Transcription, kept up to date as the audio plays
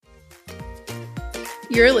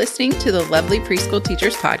You're listening to the Lovely Preschool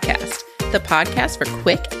Teachers Podcast, the podcast for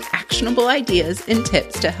quick, actionable ideas and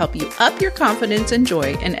tips to help you up your confidence and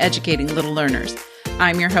joy in educating little learners.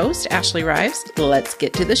 I'm your host, Ashley Rives. Let's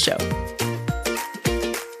get to the show.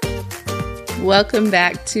 Welcome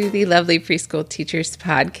back to the Lovely Preschool Teachers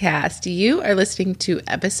Podcast. You are listening to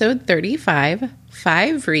episode 35,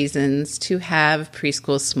 5 Reasons to Have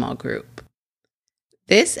Preschool Small Group.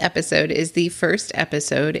 This episode is the first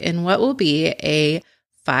episode in what will be a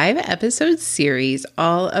 5-episode series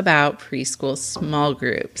all about preschool small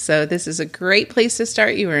group. So this is a great place to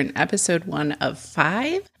start. You are in episode 1 of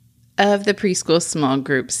 5 of the preschool small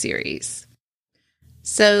group series.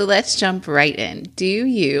 So let's jump right in. Do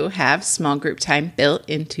you have small group time built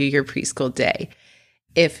into your preschool day?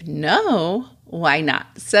 If no, why not?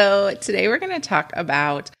 So today we're going to talk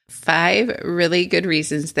about 5 really good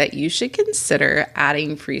reasons that you should consider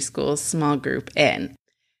adding preschool small group in.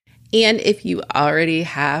 And if you already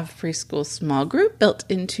have preschool small group built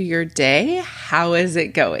into your day, how is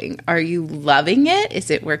it going? Are you loving it? Is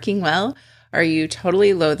it working well? Are you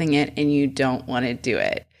totally loathing it and you don't want to do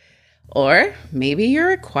it? Or maybe you're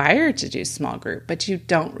required to do small group, but you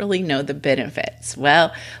don't really know the benefits.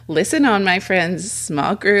 Well, listen on, my friends.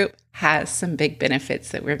 Small group has some big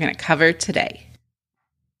benefits that we're going to cover today.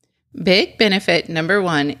 Big benefit number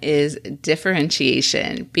 1 is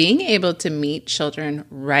differentiation, being able to meet children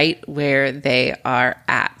right where they are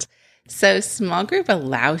at. So small group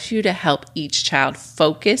allows you to help each child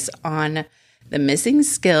focus on the missing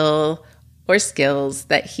skill or skills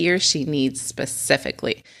that he or she needs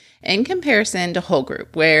specifically, in comparison to whole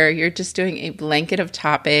group, where you're just doing a blanket of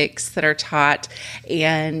topics that are taught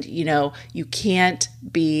and, you can't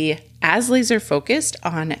be as laser focused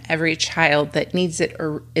on every child that needs it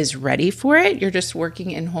or is ready for it. You're just working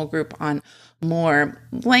in whole group on more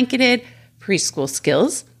blanketed preschool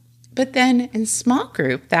skills. But then in small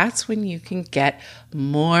group, that's when you can get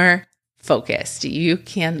more focused. You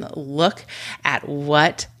can look at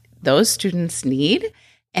what those students need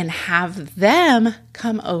and have them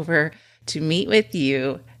come over to meet with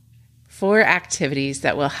you for activities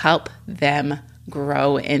that will help them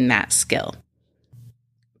grow in that skill.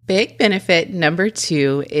 Big benefit number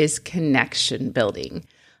 2 is connection building.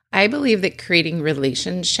 I believe that creating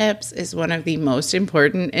relationships is one of the most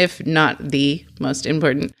important, if not the most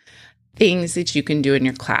important, things that you can do in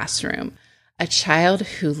your classroom. A child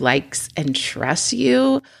who likes and trusts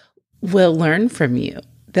you will learn from you.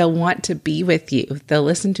 They'll want to be with you. They'll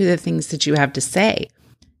listen to the things that you have to say.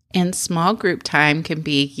 And small group time can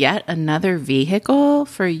be yet another vehicle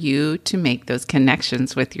for you to make those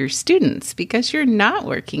connections with your students, because you're not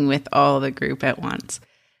working with all the group at once.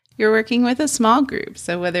 You're working with a small group.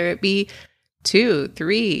 So whether it be 2,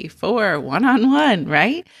 3, 4, one-on-one,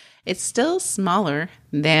 right? It's still smaller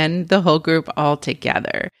than the whole group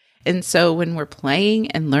altogether. And so when we're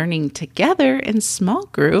playing and learning together in small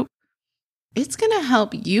group, it's going to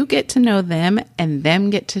help you get to know them and them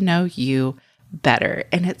get to know you better.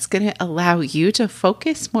 And it's going to allow you to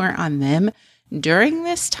focus more on them during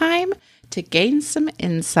this time, to gain some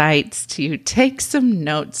insights, to take some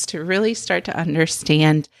notes, to really start to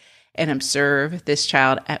understand and observe this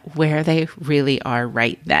child at where they really are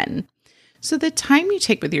right then. So the time you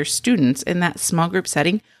take with your students in that small group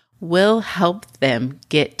setting will help them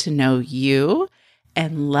get to know you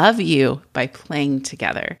and love you by playing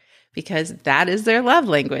together. Because that is their love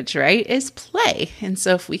language, right? Is play. And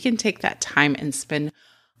so if we can take that time and spend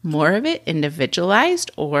more of it individualized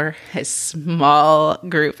or as small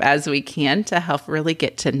group as we can to help really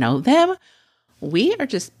get to know them, we are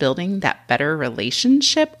just building that better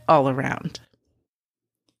relationship all around.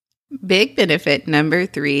 Big benefit number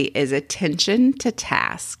 3 is attention to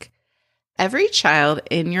task. Every child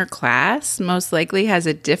in your class most likely has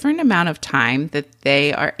a different amount of time that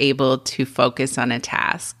they are able to focus on a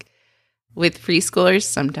task. With preschoolers,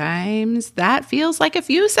 sometimes that feels like a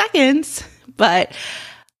few seconds, but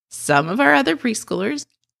some of our other preschoolers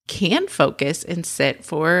can focus and sit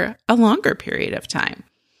for a longer period of time.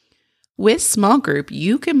 With small group,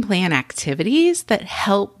 you can plan activities that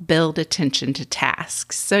help build attention to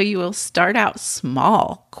tasks. So you will start out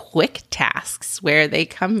small, quick tasks where they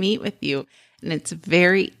come meet with you, and it's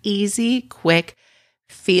very easy, quick,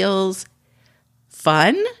 feels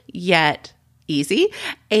fun, yet easy,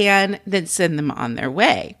 and then send them on their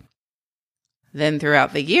way. Then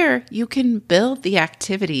throughout the year, you can build the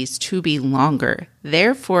activities to be longer,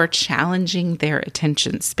 therefore challenging their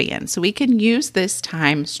attention span. So we can use this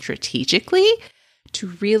time strategically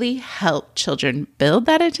to really help children build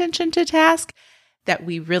that attention to task that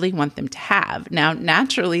we really want them to have. Now,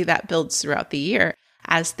 naturally, that builds throughout the year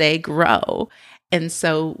as they grow And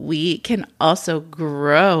so we can also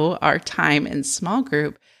grow our time in small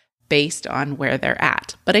group based on where they're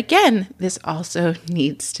at. But again, this also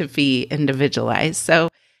needs to be individualized. So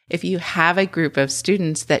if you have a group of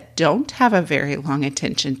students that don't have a very long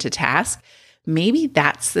attention to task, maybe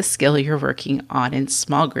that's the skill you're working on in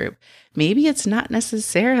small group. Maybe it's not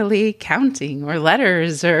necessarily counting or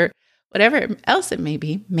letters or whatever else it may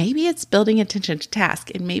be. Maybe it's building attention to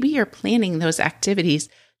task, and maybe you're planning those activities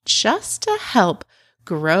just to help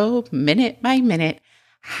grow minute by minute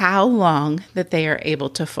how long that they are able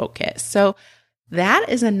to focus. So that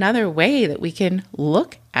is another way that we can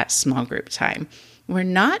look at small group time. We're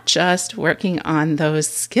not just working on those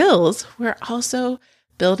skills, we're also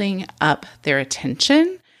building up their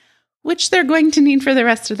attention, which they're going to need for the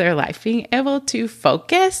rest of their life. Being able to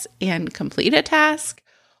focus and complete a task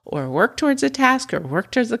or work towards a task or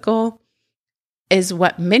work towards a goal is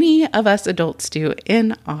what many of us adults do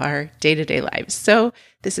in our day-to-day lives. So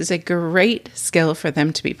this is a great skill for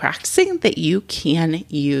them to be practicing that you can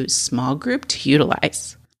use small group to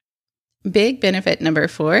utilize. Big benefit number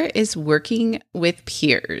 4 is working with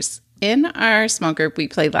peers. In our small group, we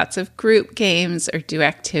play lots of group games or do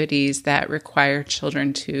activities that require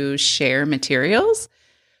children to share materials.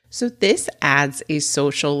 So this adds a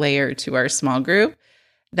social layer to our small group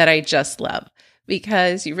that I just love,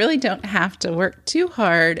 because you really don't have to work too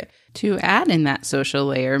hard to add in that social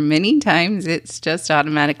layer. Many times it's just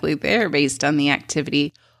automatically there based on the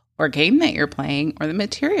activity or game that you're playing or the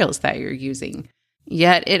materials that you're using.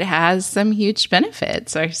 Yet it has some huge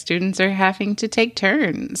benefits. Our students are having to take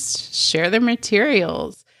turns, share their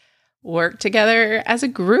materials, work together as a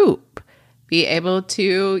group, be able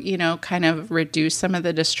to, kind of reduce some of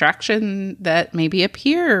the distraction that maybe a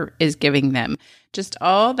peer is giving them. Just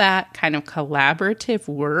all that kind of collaborative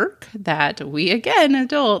work that we, again,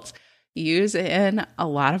 adults, use in a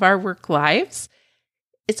lot of our work lives.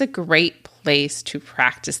 It's a great place to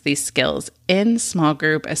practice these skills in small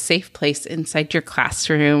group, a safe place inside your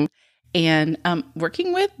classroom, and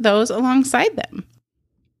working with those alongside them.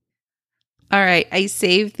 All right, I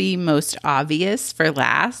saved the most obvious for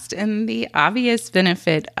last, and the obvious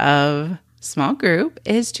benefit of small group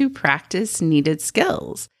is to practice needed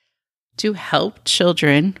skills to help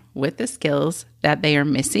children with the skills that they are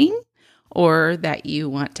missing or that you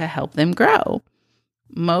want to help them grow.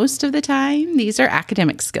 Most of the time, these are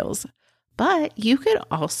academic skills, but you could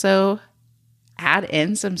also add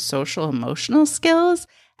in some social emotional skills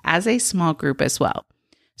as a small group as well.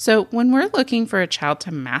 So when we're looking for a child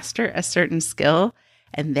to master a certain skill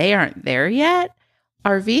and they aren't there yet,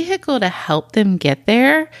 our vehicle to help them get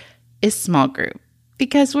there is small group,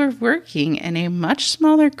 because we're working in a much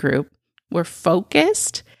smaller group. We're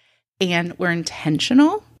focused and we're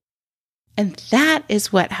intentional. And that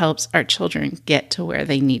is what helps our children get to where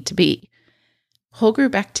they need to be. Whole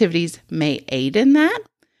group activities may aid in that.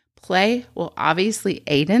 Play will obviously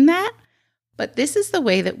aid in that. But this is the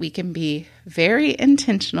way that we can be very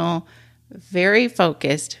intentional, very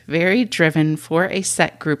focused, very driven for a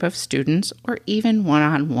set group of students or even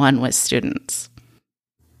one-on-one with students.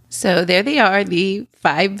 So there they are, the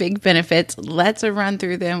 5 big benefits. Let's run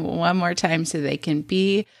through them one more time so they can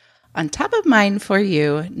be on top of mind for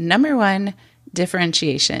you. Number 1,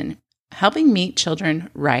 differentiation, helping meet children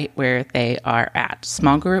right where they are at.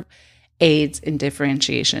 Small group aids in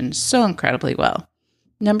differentiation so incredibly well.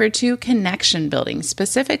 Number 2, connection building,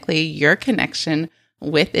 specifically your connection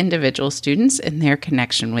with individual students and their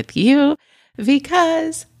connection with you,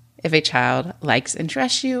 because if a child likes and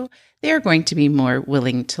trusts you, they are going to be more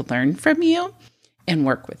willing to learn from you and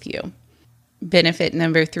work with you. Benefit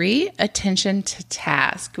number 3, attention to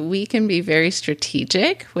task. We can be very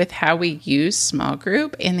strategic with how we use small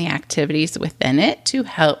group and the activities within it to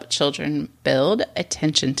help children build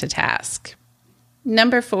attention to task.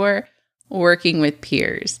 Number 4, working with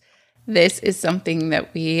peers. This is something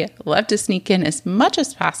that we love to sneak in as much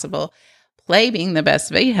as possible, play being the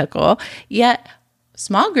best vehicle, yet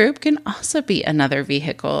small group can also be another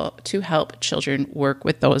vehicle to help children work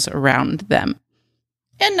with those around them.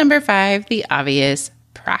 And number 5, the obvious,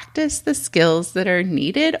 practice the skills that are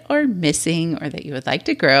needed or missing or that you would like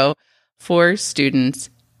to grow for students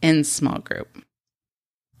in small group.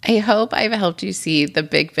 I hope I've helped you see the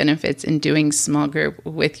big benefits in doing small group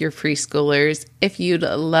with your preschoolers. If you'd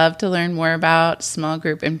love to learn more about small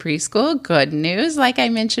group in preschool, good news. Like I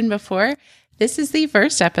mentioned before, this is the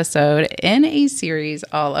first episode in a series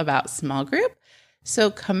all about small group. So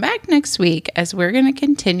come back next week as we're going to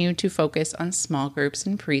continue to focus on small groups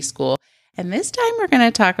in preschool. And this time we're going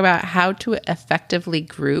to talk about how to effectively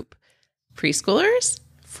group preschoolers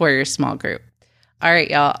for your small group. All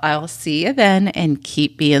right, y'all, I'll see you then and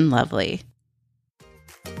keep being lovely.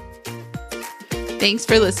 Thanks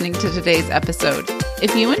for listening to today's episode.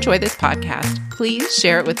 If you enjoy this podcast, please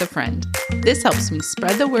share it with a friend. This helps me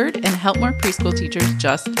spread the word and help more preschool teachers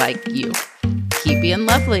just like you. Keep being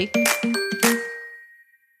lovely.